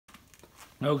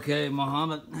Okay,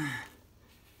 Muhammad.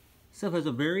 Stuff has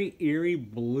a very eerie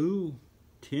blue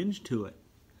tinge to it.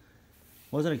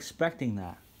 Wasn't expecting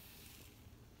that.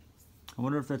 I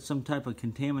wonder if that's some type of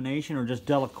contamination or just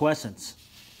deliquescence.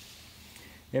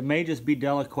 It may just be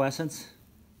deliquescence.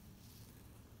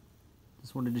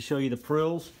 Just wanted to show you the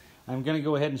prills. I'm going to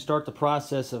go ahead and start the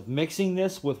process of mixing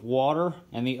this with water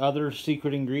and the other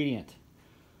secret ingredient.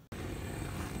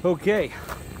 Okay,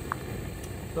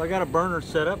 so I got a burner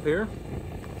set up here.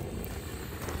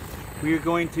 We are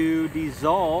going to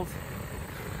dissolve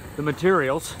the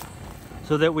materials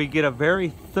so that we get a very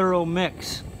thorough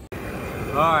mix.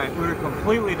 Alright, we're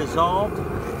completely dissolved. I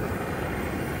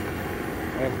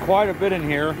have quite a bit in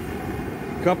here,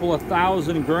 a couple of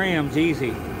 1,000 grams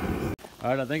easy.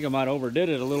 Alright, I think I might overdid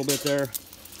it a little bit there.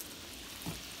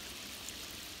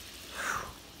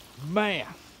 Man,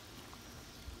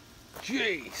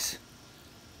 jeez.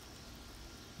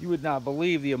 You would not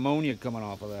believe the ammonia coming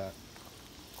off of that.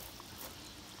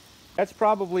 That's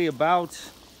probably about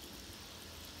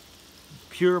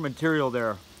pure material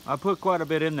there. I put quite a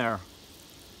bit in there.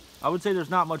 I would say there's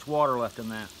not much water left in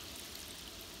that.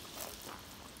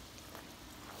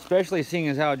 Especially seeing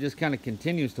as how it just kind of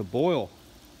continues to boil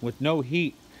with no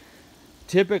heat.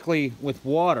 Typically with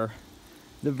water,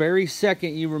 the very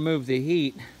second you remove the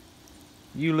heat,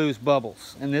 you lose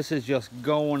bubbles. And this is just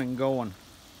going and going.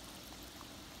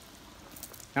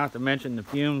 Not to mention the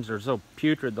fumes are so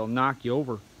putrid they'll knock you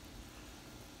over.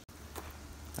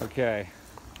 Okay.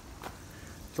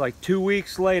 It's like 2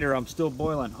 weeks later, I'm still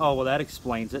boiling. Oh, well, that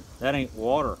explains it. That ain't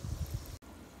water.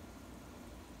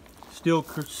 Still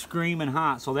screaming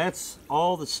hot. So that's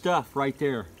all the stuff right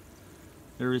there.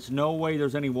 There is no way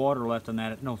there's any water left in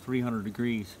that at no 300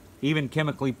 degrees. Even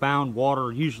chemically bound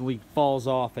water usually falls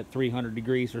off at 300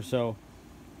 degrees or so.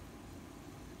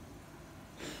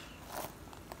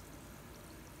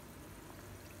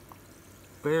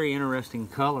 Very interesting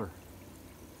color.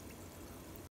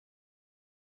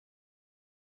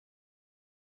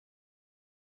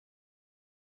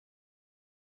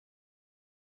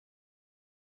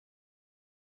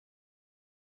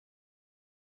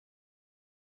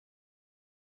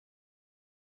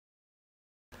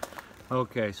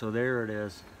 Okay, so there it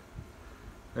is.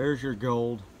 There's your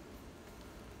gold.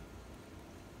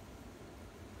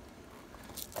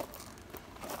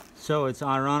 So it's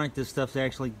ironic this stuff's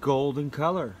actually golden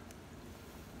color.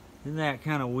 Isn't that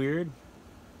kind of weird?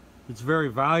 It's very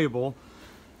valuable,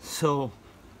 so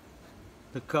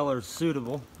the color's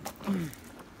suitable.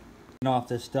 Off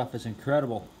this stuff is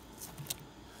incredible.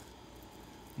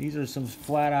 These are some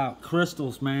flat out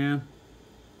crystals, man.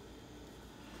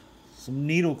 Some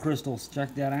needle crystals,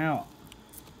 check that out.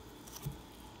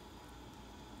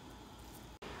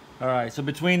 Alright, so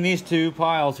between these two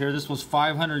piles here, this was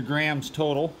 500 grams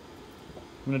total.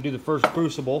 I'm going to do the first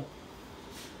crucible.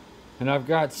 And I've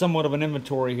got somewhat of an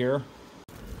inventory here.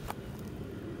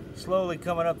 Slowly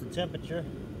coming up the temperature.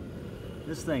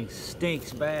 This thing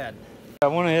stinks bad. I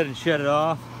went ahead and shut it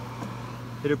off.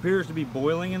 It appears to be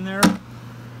boiling in there.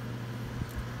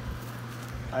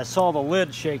 I saw the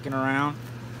lid shaking around.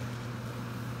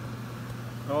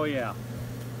 Oh yeah.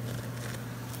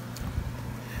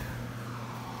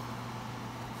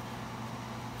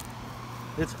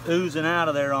 It's oozing out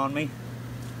of there on me.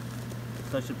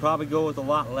 So I should probably go with a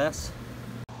lot less.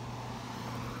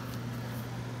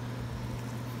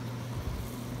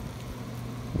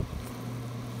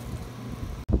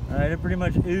 Alright, it pretty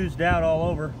much oozed out all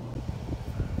over.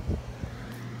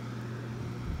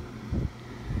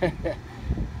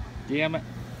 Damn it.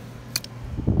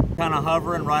 Kind of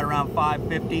hovering right around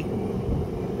 550.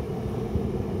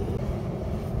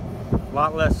 A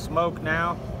lot less smoke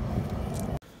now.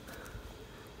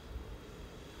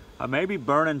 I may be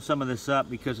burning some of this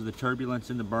up because of the turbulence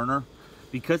in the burner.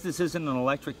 Because this isn't an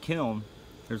electric kiln,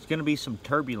 there's going to be some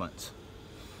turbulence.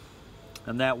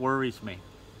 And that worries me.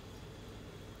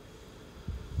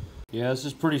 Yeah, this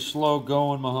is pretty slow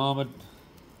going, Muhammad.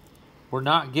 We're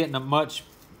not getting much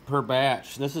per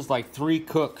batch. This is like 3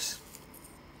 cooks.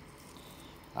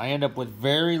 I end up with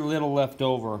very little left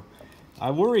over.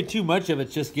 I worry too much of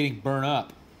it's just getting burnt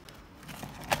up.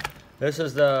 This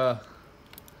is the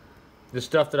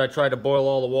stuff that I tried to boil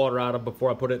all the water out of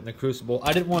before I put it in the crucible.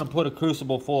 I didn't want to put a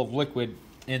crucible full of liquid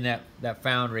in that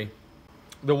foundry.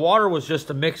 The water was just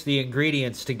to mix the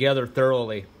ingredients together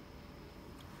thoroughly.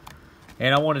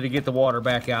 And I wanted to get the water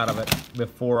back out of it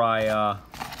before I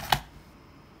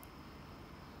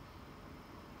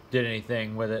did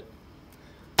anything with it.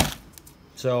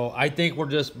 So I think we're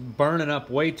just burning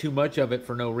up way too much of it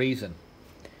for no reason.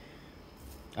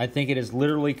 I think it is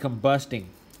literally combusting.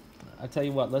 I tell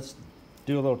you what, let's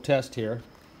do a little test here.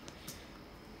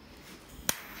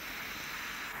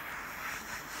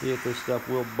 See if this stuff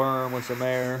will burn with some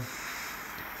air.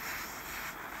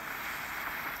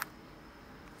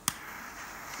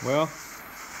 Well,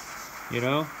 you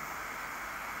know,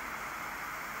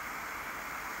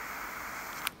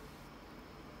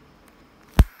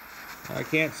 I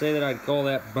can't say that I'd call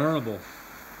that burnable.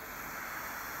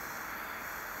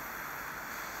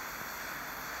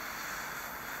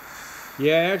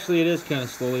 Yeah, actually it is kind of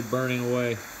slowly burning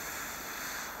away.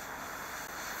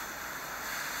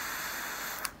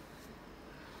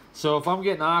 So if I'm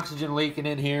getting oxygen leaking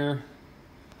in here,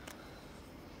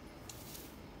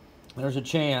 there's a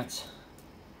chance.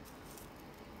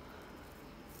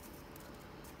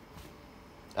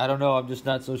 I don't know, I'm just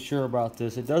not so sure about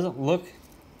this. It doesn't look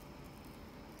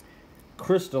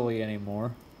crystally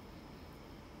anymore.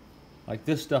 Like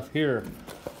this stuff here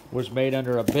was made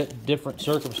under a bit different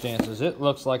circumstances. It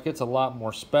looks like it's a lot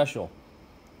more special.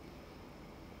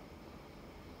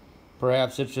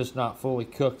 Perhaps it's just not fully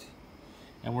cooked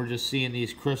and we're just seeing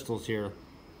these crystals here.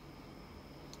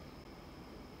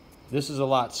 This is a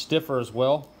lot stiffer as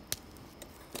well,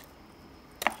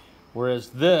 whereas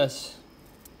this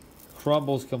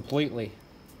crumbles completely.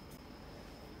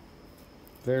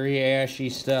 Very ashy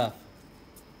stuff.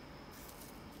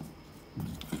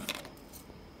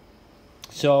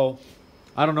 So,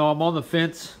 I don't know, I'm on the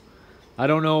fence. I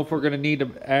don't know if we're going to need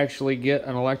to actually get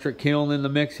an electric kiln in the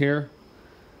mix here.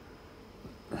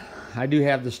 I do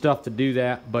have the stuff to do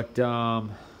that, but that'd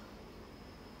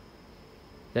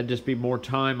just be more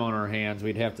time on our hands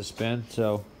we'd have to spend,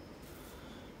 so.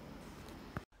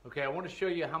 Okay, I want to show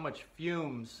you how much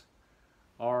fumes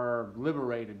are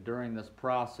liberated during this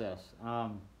process.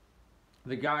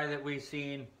 The guy that we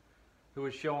seen who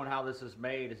was showing how this is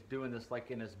made is doing this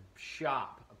like in his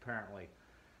shop, apparently.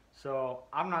 So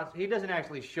he doesn't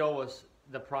actually show us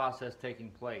the process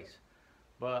taking place,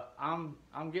 but I'm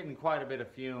getting quite a bit of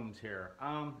fumes here.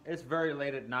 It's very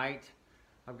late at night.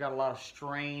 I've got a lot of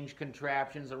strange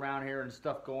contraptions around here and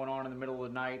stuff going on in the middle of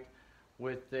the night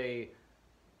with a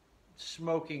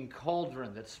smoking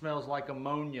cauldron that smells like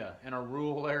ammonia in a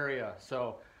rural area.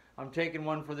 So I'm taking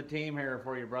one for the team here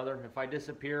for you, brother. If I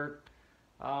disappear,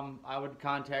 I would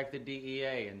contact the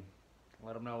DEA and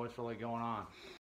let them know what's really going on.